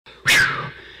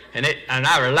And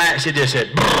I relaxed, it just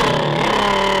said,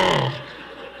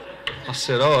 I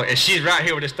said, oh, and she's right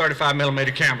here with this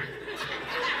 35mm camera.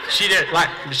 She like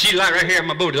right here in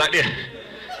my booty, like this.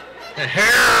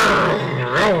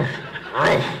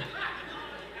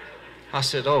 I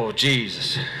said, oh,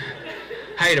 Jesus.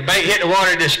 Hey, the bait hit the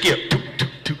water and just skipped.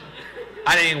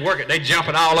 I didn't even work it. They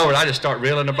jumping all over it. I just start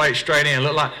reeling the bait straight in.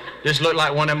 Looked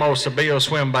like one of them old Seville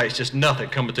swim baits, just nothing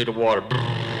coming through the water.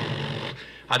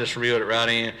 I just reeled it right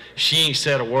in. She ain't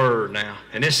said a word now.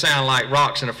 And this sounded like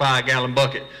rocks in a 5-gallon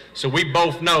bucket. So we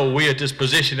both know we're at this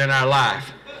position in our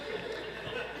life.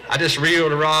 I just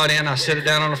reeled the rod in. I set it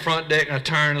down on the front deck, and I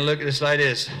turned and looked at this lady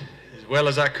as well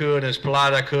as I could and as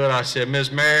polite as I could. I said, Miss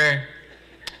Mary,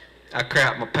 I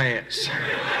crapped my pants.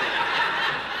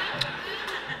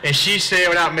 And she said,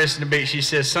 without missing a beat, she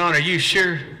said, son, are you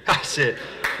sure? I said,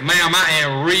 ma'am, I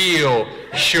am real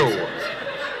sure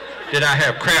that I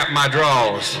have crapped my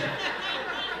drawers.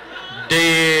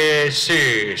 Dead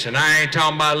serious. And I ain't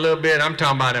talking about a little bit, I'm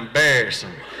talking about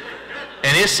embarrassing.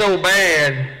 And it's so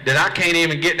bad that I can't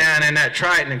even get down in that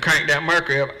Triton and crank that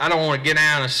Mercury up. I don't want to get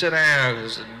down and sit down.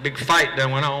 There's a big fight that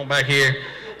went on back here.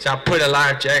 So I put a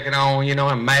life jacket on, you know,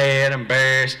 I'm mad,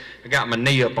 embarrassed. I got my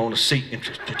knee up on the seat.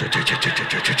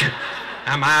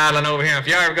 I'm idling over here. If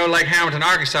you ever go to Lake Hamilton,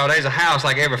 Arkansas, there's a house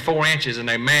like every 4 inches in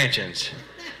their mansions.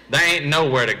 They ain't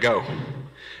nowhere to go.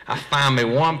 I find me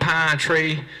one pine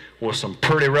tree with some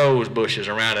pretty rose bushes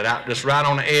around it, out just right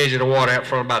on the edge of the water out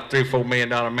front of about a $3-4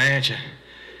 million mansion.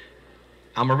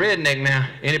 I'm a redneck now.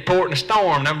 Any port in a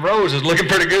storm, them roses looking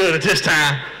pretty good at this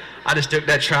time. I just took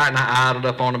that Triton and I idled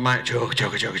up on the bank. Chug.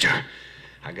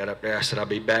 I got up there, I said, I'll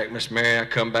be back, Miss Mary. I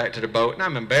come back to the boat, and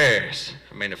I'm embarrassed.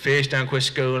 I mean, the fish done quit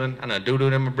schooling. I done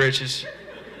doo-dooed in my britches.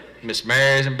 Miss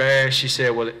Mary's embarrassed. She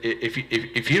said, well,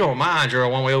 if you don't mind,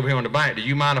 Gerald, one way over here on the bank, do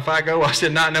you mind if I go? I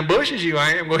said, not in them bushes you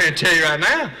ain't. I'm going to go ahead and tell you right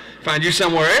now. Find you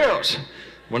somewhere else.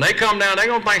 When they come down, they're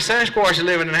going to think Sasquatch is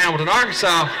living in Hamilton,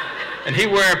 Arkansas, and he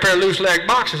wearing a pair of loose-leg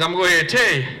boxers. I'm going to go ahead and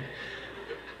tell you.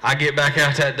 I get back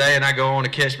out that day and I go on to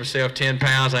catch myself 10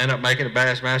 pounds. I end up making the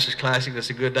Bass Masters Classic.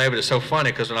 That's a good day, but it's so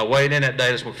funny because when I weighed in that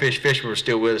day, that's when Fish Fisher was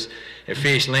still with us. And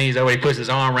Fish leans over, he puts his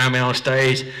arm around me on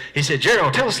stage. He said,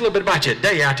 Gerald, tell us a little bit about your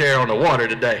day out there on the water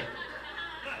today.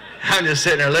 I'm just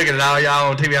sitting there looking at all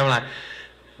y'all on TV. I'm like,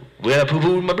 well, I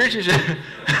poo-pooed my britches.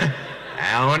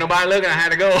 I don't want nobody looking. I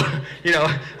had to go. You know,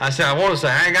 I said, I want to say,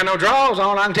 I ain't got no drawers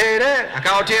on. I can tell you that. I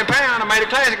caught 10 pounds. I made a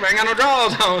classic, but I ain't got no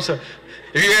drawers on. So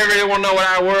if you ever really want to know what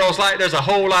our world's like, there's a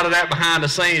whole lot of that behind the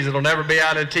scenes that'll never be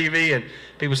out on TV. And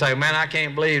people say, man, I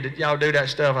can't believe that y'all do that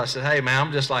stuff. I said, hey, man,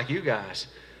 I'm just like you guys.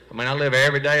 I mean, I live an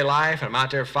everyday life, and I'm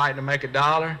out there fighting to make a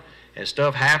dollar, and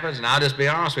stuff happens. And I'll just be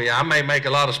honest with you, I may make a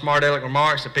lot of smart aleck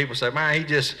remarks, and people say, man, he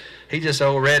just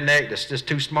old redneck that's just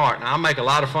too smart. And I make a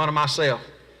lot of fun of myself.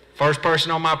 First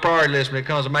person on my priority list when it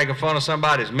comes to making fun of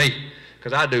somebody is me,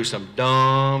 because I do some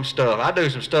dumb stuff. I do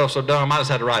some stuff so dumb, I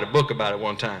just had to write a book about it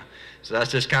one time. So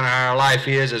that's just kind of how our life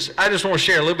is. I just want to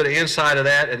share a little bit of insight of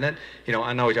that. And then, you know,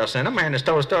 I know what y'all saying. That man just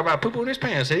told a story about poo-poo in his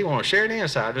pants. He want to share the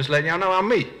inside. Just letting y'all know I'm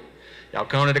me. Y'all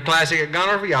come to the Classic at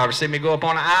Gunnersville. Y'all ever see me go up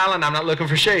on an island? I'm not looking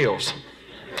for shells.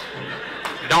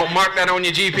 Don't mark that on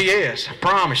your GPS. I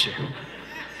promise you.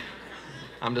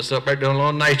 I'm just up there doing a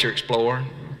little nature exploring.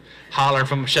 Hollering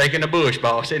from shaking the bush,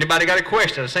 boss. Anybody got a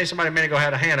question? I seen somebody a minute ago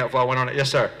had a hand up while I went on it. Yes,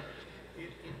 sir.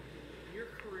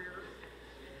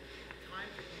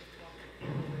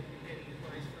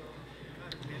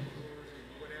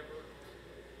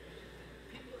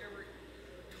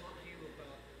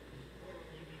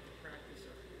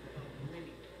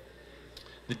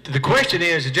 The question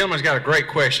is, the gentleman's got a great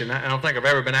question. I don't think I've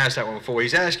ever been asked that one before.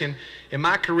 He's asking, in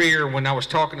my career, when I was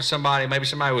talking to somebody, maybe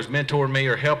somebody was mentoring me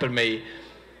or helping me,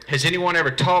 has anyone ever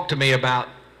talked to me about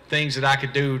things that I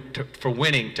could do for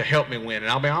winning, to help me win?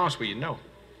 And I'll be honest with you, no.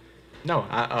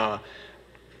 No.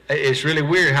 It's really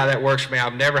weird how that works for me.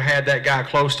 I've never had that guy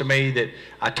close to me that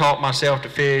I taught myself to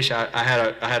fish. I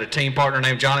had a team partner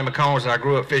named Johnny McCombs that I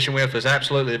grew up fishing with. Was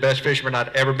absolutely the best fisherman I'd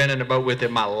ever been in the boat with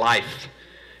in my life.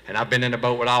 And I've been in the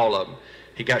boat with all of them.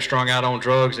 He got strung out on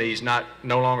drugs. He's no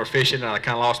longer fishing, and I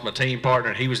kind of lost my team partner,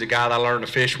 and he was the guy that I learned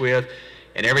to fish with.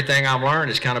 And everything I've learned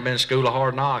has kind of been school of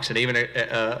hard knocks. And even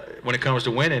when it comes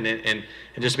to winning, and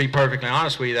just to be perfectly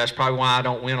honest with you, that's probably why I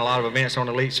don't win a lot of events on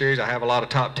the Elite Series. I have a lot of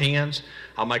top 10s.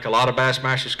 I'll make a lot of Bass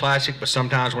Masters Classic, but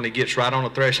sometimes when it gets right on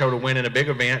the threshold of winning the big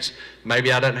events,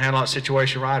 maybe I didn't handle that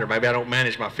situation right, or maybe I don't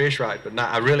manage my fish right. But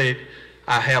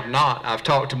I have not. I've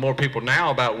talked to more people now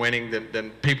about winning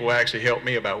than people actually helped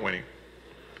me about winning.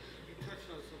 You touched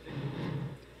on something,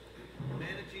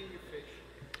 managing your fish.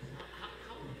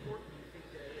 How important do you think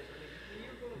that is? I mean,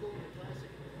 when you're going to go in the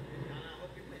Classic, and I hope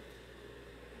you win,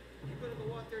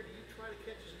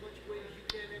 catch as much weight as you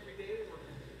can every day, or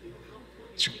how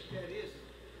important do you think that is?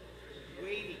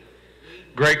 Waiting.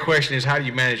 Great question is, how do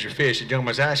you manage your fish? The gentleman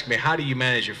was asking me, how do you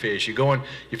manage your fish? You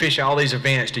fish all these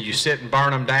events. Do you sit and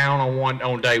burn them down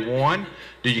on day one?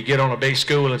 Do you get on a big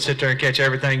school and sit there and catch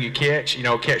everything you catch?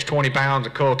 Catch 20 pounds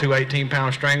and cull two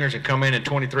 18-pound stringers and come in and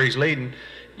 23's leading.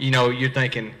 You're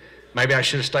thinking, maybe I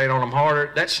should have stayed on them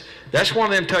harder. That's one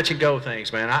of them touch and go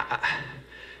things, man.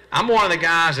 I'm one of the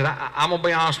guys that I'm gonna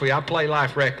be honest with you. I play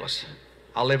life reckless.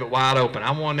 I live it wide open.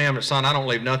 I'm one of them that, son, I don't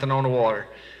leave nothing on the water.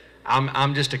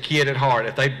 I'm just a kid at heart.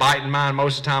 If they bite in mine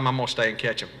most of the time, I'm gonna stay and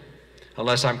catch them.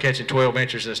 Unless I'm catching 12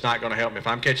 inches, it's not gonna help me. If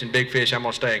I'm catching big fish, I'm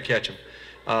gonna stay and catch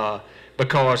them.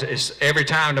 Because it's every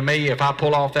time to me, if I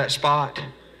pull off that spot,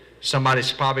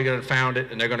 somebody's probably gonna have found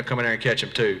it and they're gonna come in there and catch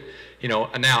them too.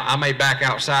 And now I may back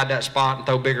outside that spot and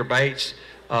throw bigger baits.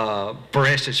 For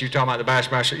instance, you're talking about the bass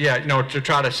master. Yeah, to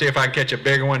try to see if I can catch a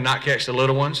bigger one, not catch the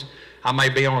little ones. I may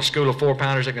be on a school of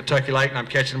 4-pounders at Kentucky Lake and I'm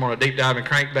catching them on a deep diving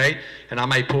crankbait, and I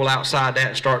may pull outside that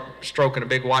and start stroking a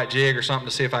big white jig or something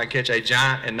to see if I can catch a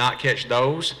giant and not catch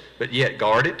those, but yet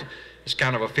guard it. It's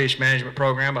kind of a fish management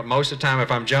program, but most of the time if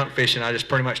I'm junk fishing, I just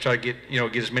pretty much try to get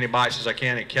as many bites as I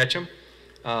can and catch them.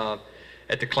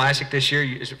 At the Classic this year,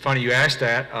 it's funny you asked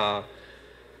that.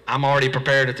 I'm already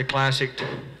prepared at the Classic.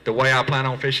 The way I plan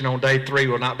on fishing on day 3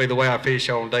 will not be the way I fish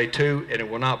on day 2, and it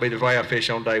will not be the way I fish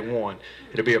on day 1.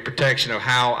 It'll be a protection of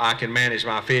how I can manage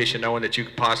my fish, and knowing that you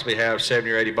could possibly have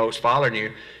 70 or 80 boats following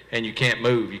you, and you can't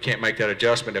move. You can't make that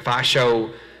adjustment. If I show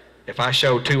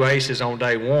 2 aces on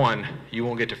day 1, you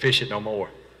won't get to fish it no more.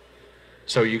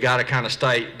 So you got to kind of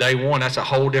stay. Day 1, that's a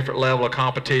whole different level of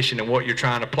competition than what you're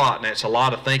trying to plot, and it's a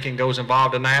lot of thinking goes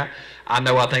involved in that.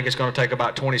 I think it's going to take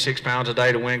about 26 pounds a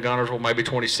day to win Gunners, well, maybe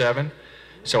 27.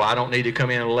 So I don't need to come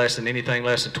in anything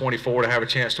less than 24 to have a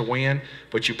chance to win,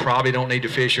 but you probably don't need to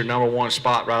fish your number 1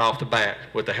 spot right off the bat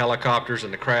with the helicopters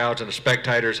and the crowds and the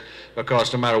spectators,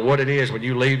 because no matter what it is, when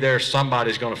you leave there,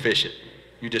 somebody's going to fish it.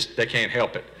 They can't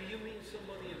help it. Do you mean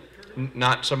somebody in the tournament?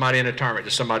 Not somebody in the tournament,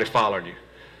 just somebody following you.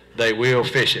 They will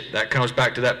fish it. That comes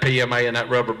back to that PMA and that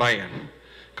rubber band,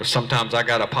 because sometimes I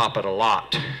got to pop it a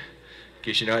lot.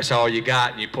 Because that's all you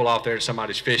got, and you pull off there and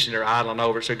somebody's fishing, they're idling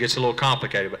over it, so it gets a little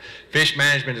complicated. But fish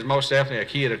management is most definitely a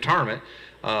key at a tournament.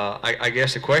 I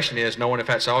guess the question is, knowing if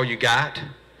that's all you got,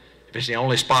 if it's the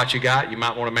only spot you got, you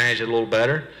might want to manage it a little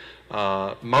better.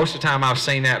 Most of the time I've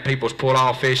seen that people's pull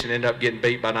off fish and end up getting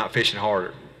beat by not fishing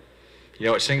harder.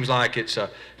 It seems like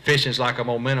fishing's like a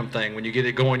momentum thing. When you get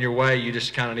it going your way, you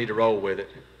just kind of need to roll with it.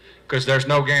 Because there's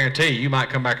no guarantee. You might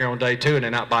come back here on day 2 and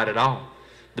then not bite at all.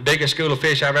 The biggest school of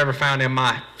fish I've ever found in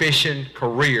my fishing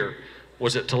career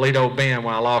was at Toledo Bend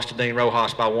when I lost to Dean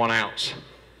Rojas by 1 ounce.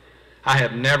 I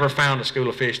have never found a school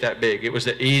of fish that big. It was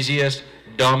the easiest,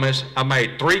 dumbest. I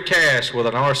made 3 casts with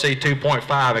an RC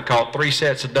 2.5 and caught 3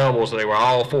 sets of doubles. They were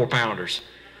all 4-pounders.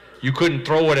 You couldn't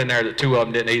throw it in there that 2 of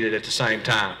them didn't eat it at the same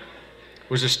time. It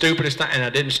was the stupidest thing, and I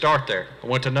didn't start there. I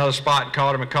went to another spot and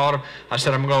caught them. I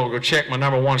said, I'm going to go check my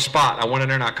number 1 spot. I went in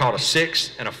there and I caught a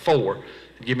 6 and a 4.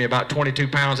 It gave me about 22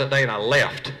 pounds that day, and I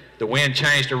left. The wind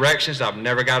changed directions. I've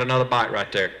never got another bite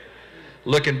right there.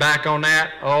 Looking back on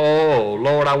that, oh,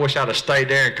 Lord, I wish I'd have stayed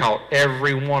there and caught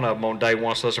every one of them on day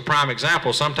 1. So it's a prime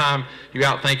example. Sometimes you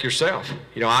outthink yourself.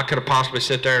 I could have possibly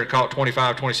sit there and caught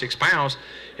 25, 26 pounds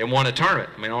and won a tournament.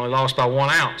 Only lost by 1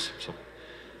 ounce. So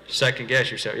second guess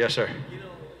yourself. Yes, sir.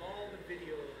 All the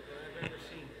video that I've ever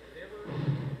seen,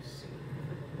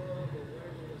 from above or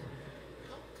whatever it was,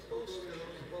 how close to those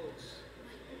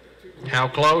boats? How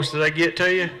close do they get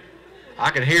to you?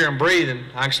 I can hear them breathing.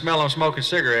 I can smell them smoking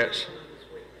cigarettes.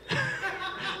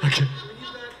 Okay.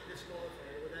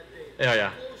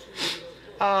 Yeah.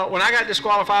 When I got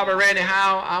disqualified by Randy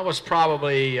Howe, I was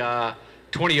probably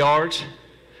 20 yards,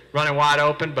 running wide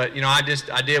open. But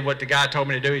I did what the guy told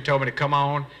me to do. He told me to come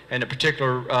on, and the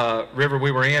particular river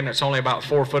we were in, it's only about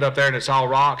 4 foot up there, and it's all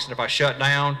rocks. And if I shut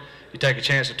down, you take a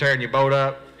chance of tearing your boat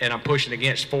up. And I'm pushing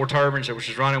against 4 turbines, which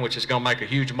is running, which is going to make a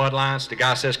huge mud line. So the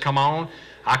guy says, come on.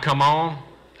 I come on.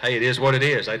 Hey, it is what it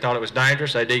is. They thought it was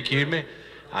dangerous. They DQ'd me.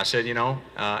 I said,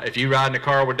 if you ride in the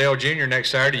car with Dale Jr. next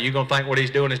Saturday, you're going to think what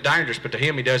he's doing is dangerous. But to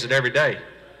him, he does it every day.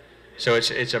 So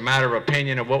it's a matter of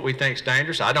opinion of what we think is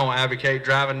dangerous. I don't advocate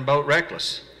driving a boat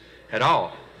reckless at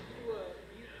all. You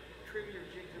trim your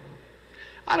jigs?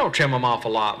 I don't trim them off a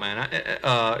lot, man.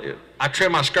 I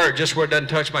trim my skirt just where it doesn't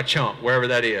touch my chunk, wherever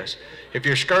that is. If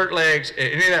your skirt legs,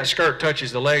 any of that skirt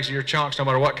touches the legs of your chunks, no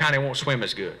matter what kind, it won't swim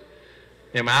as good.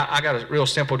 I mean, I got a real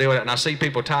simple deal with it, and I see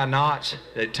people tie knots.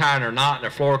 They tie their knot in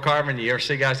their fluorocarbon. You ever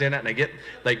see guys doing that? And they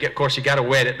get. Of course, you got to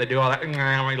wet it. They do all that,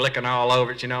 licking all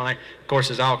over it. You know, of course,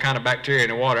 there's all kind of bacteria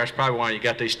in the water. That's probably why you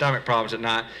got these stomach problems at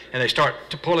night. And they start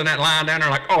pulling that line down there,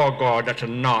 like, oh God, that's a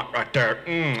knot right there.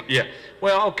 Yeah.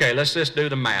 Well, okay, let's just do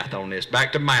the math on this.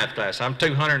 Back to math class. I'm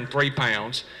 203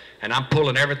 pounds, and I'm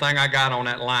pulling everything I got on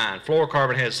that line.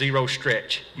 Fluorocarbon has 0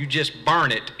 stretch. You just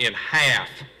burn it in half.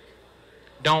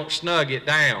 Don't snug it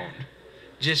down.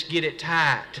 Just get it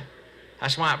tight.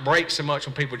 That's why it breaks so much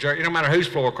when people jerk. No matter whose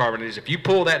fluorocarbon it is, if you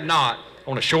pull that knot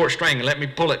on a short string and let me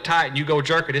pull it tight and you go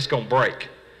jerk it, it's going to break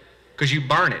because you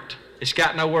burn it. It's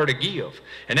got nowhere to give.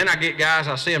 And then I get guys,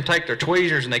 I see them take their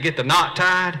tweezers and they get the knot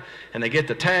tied and they get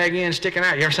the tag end sticking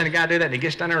out. You ever seen a guy do that? And he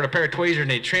gets down there with a pair of tweezers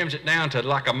and he trims it down to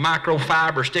like a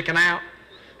microfiber sticking out.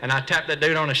 And I tapped that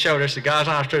dude on the shoulder. It's the guy's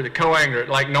on the street, the co-angler at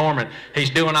Lake Norman. He's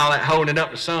doing all that, holding it up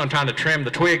in the sun, trying to trim the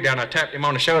twig down. I tapped him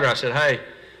on the shoulder. I said, hey,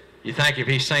 you think if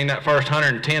he's seen that first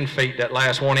 110 feet, that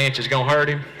last 1 inch is going to hurt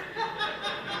him?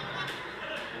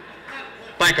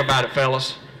 Think about it,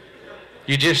 fellas.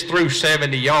 You just threw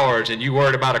 70 yards and you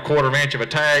worried about a 1/4 inch of a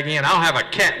tag in. I'll have a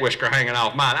cat whisker hanging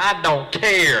off mine. I don't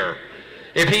care.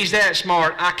 If he's that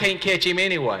smart, I can't catch him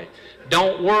anyway.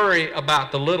 Don't worry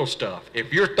about the little stuff.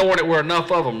 If you're throwing it where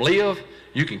enough of them live,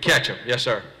 you can catch them. Yes,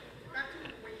 sir. Back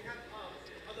to when you have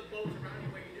other boats around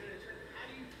you when you're doing a tournament,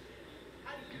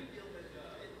 how do you deal with it?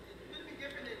 It's going to be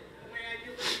different than the way I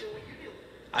deal with it when you deal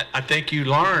with it. I think you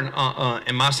learn,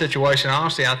 in my situation,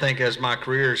 honestly, I think as my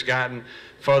career's gotten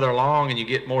further along and you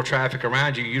get more traffic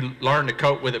around you, you learn to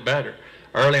cope with it better.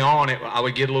 Early on, I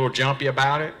would get a little jumpy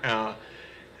about it.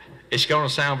 It's going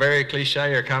to sound very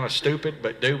cliche or kind of stupid,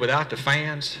 but dude, without the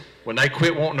fans, when they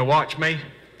quit wanting to watch me,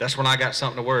 that's when I got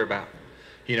something to worry about.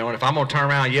 You know, and if I'm going to turn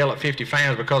around and yell at 50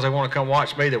 fans because they want to come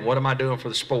watch me, then what am I doing for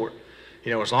the sport?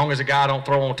 You know, as long as the guy don't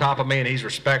throw on top of me and he's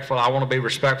respectful, I want to be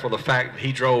respectful of the fact that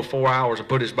he drove 4 hours and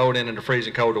put his boat in the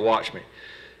freezing cold to watch me.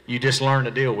 You just learn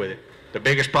to deal with it. The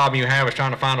biggest problem you have is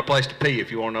trying to find a place to pee if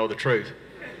you want to know the truth.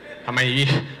 I mean,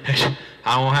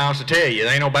 I don't know how else to tell you.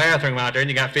 There ain't no bathroom out there, and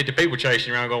you got 50 people chasing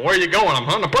you around going, where are you going? I'm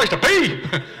hunting a place to pee.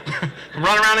 I'm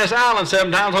running around this island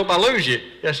 7 times, hope I lose you.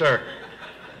 Yes, sir.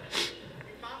 You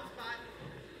found a spot,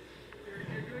 you're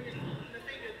doing the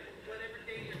thing of whatever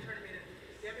day your tournament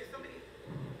is. Have somebody,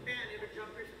 fan, ever jump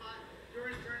your spot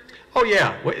during the tournament? Oh,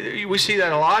 yeah. We see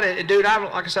that a lot. And, dude,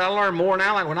 like I said, I learn more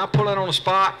now. Like when I pull in on a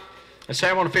spot, and say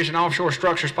I want to fish an offshore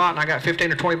structure spot, and I got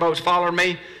 15 or 20 boats following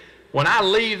me, when I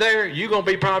leave there, you're going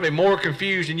to be probably more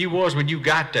confused than you was when you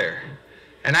got there.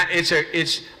 And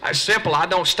it's simple. I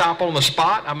don't stop on the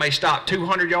spot. I may stop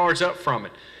 200 yards up from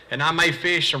it. And I may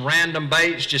fish some random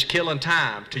baits just killing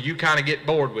time till you kind of get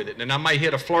bored with it. And I may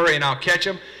hit a flurry and I'll catch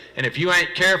them. And if you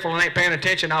ain't careful and ain't paying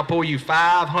attention, I'll pull you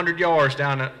 500 yards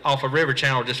down off a river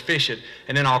channel just fishing,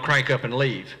 and then I'll crank up and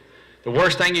leave. The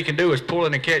worst thing you can do is pull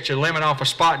in and catch a limit off a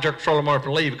spot, jerk the trolling motor up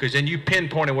and leave, because then you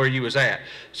pinpointed where you was at.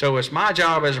 So it's my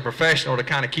job as a professional to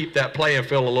kind of keep that playing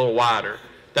field a little wider.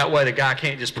 That way the guy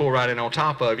can't just pull right in on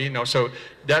top of you, you know. So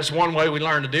that's one way we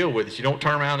learn to deal with it. You don't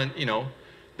turn around and, you know,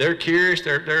 they're curious,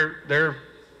 they're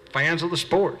fans of the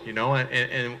sport, you know,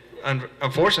 and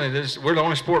unfortunately we're the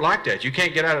only sport like that. You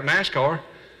can't get out of NASCAR.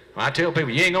 I tell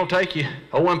people, you ain't gonna take you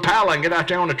Owen Powell and get out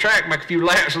there on the track, make a few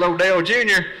laps with Odell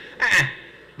Jr.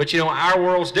 But you know, our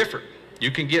world's different. You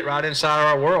can get right inside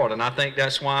our world, and I think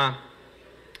that's why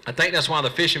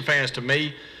the fishing fans, to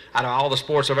me, out of all the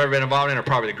sports I've ever been involved in, are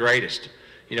probably the greatest.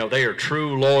 You know, they are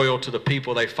true loyal to the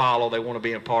people they follow. They want to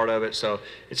be a part of it. So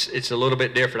it's a little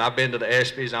bit different. I've been to the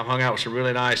ESPYs. I've hung out with some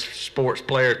really nice sports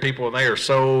players, people, and they are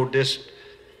so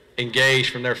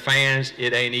disengaged from their fans,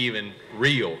 it ain't even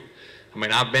real. I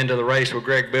mean, I've been to the race with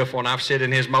Greg Biffle, and I've sit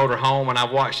in his motor home, and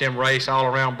I've watched him race all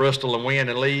around Bristol and win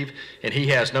and leave, and he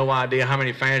has no idea how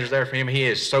many fans are there for him. He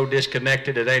is so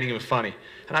disconnected, it ain't even funny.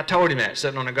 And I told him that,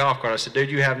 sitting on the golf cart. I said, dude,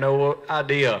 you have no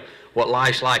idea what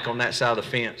life's like on that side of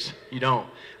the fence. You don't.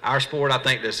 Our sport, I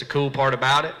think that's the cool part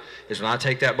about it, is when I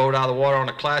take that boat out of the water on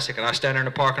a classic, and I stand there in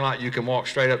the parking lot, you can walk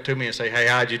straight up to me and say, hey,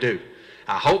 how'd you do?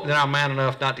 I hope that I'm man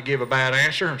enough not to give a bad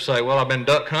answer and say, well, I've been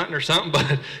duck hunting or something,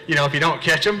 but, you know, if you don't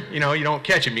catch them, you know, you don't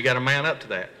catch them. You got to man up to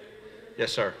that.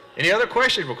 Yes, sir. Any other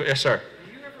questions? Yes, sir.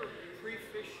 Do you ever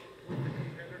pre-fish with the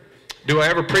competitors? Do I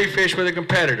ever pre-fish with the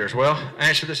competitors? Well,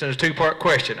 answer this in a two-part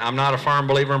question. I'm not a firm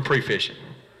believer in pre-fishing.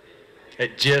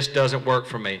 It just doesn't work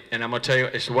for me. And I'm going to tell you,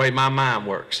 it's the way my mind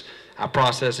works. I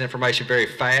process information very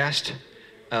fast.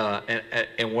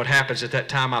 And what happens at that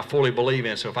time I fully believe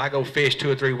in. So if I go fish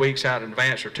 2 or 3 weeks out in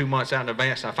advance or 2 months out in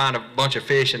advance and I find a bunch of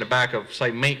fish in the back of,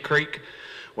 say, Mink Creek,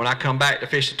 When I come back to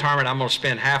fish the tournament, I'm going to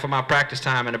spend half of my practice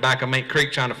time in the back of Mink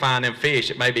Creek trying to find them fish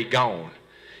that may be gone.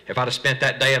 If I'd have spent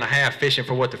that day and a half fishing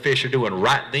for what the fish are doing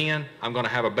right then, I'm going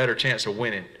to have a better chance of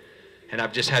winning. And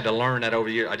I've just had to learn that over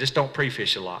the years. I just don't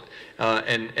pre-fish a lot.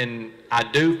 And I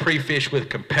do pre-fish with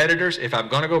competitors if I'm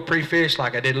going to go pre-fish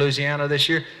like I did Louisiana this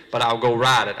year, but I'll go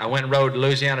ride it. I went and rode the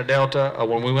Louisiana Delta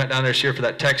when we went down there this year for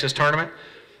that Texas tournament.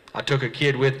 I took a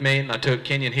kid with me, and I took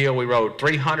Kenyon Hill. We rode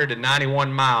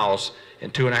 391 miles in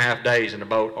 2.5 days in the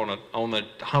boat on the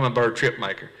Humminbird Trip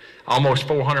Maker. Almost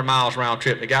 400 miles round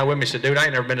trip. The guy with me said, dude, I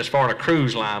ain't never been as far in a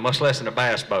cruise line, much less in a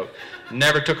bass boat.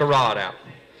 Never took a rod out.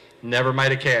 Never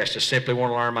made a cast. Just simply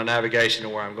want to learn my navigation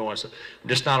and where I'm going. So I'm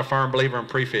just not a firm believer in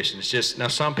pre-fishing. It's just, now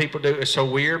some people do. It's so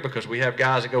weird because we have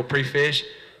guys that go pre-fish,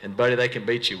 and buddy, they can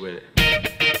beat you with it.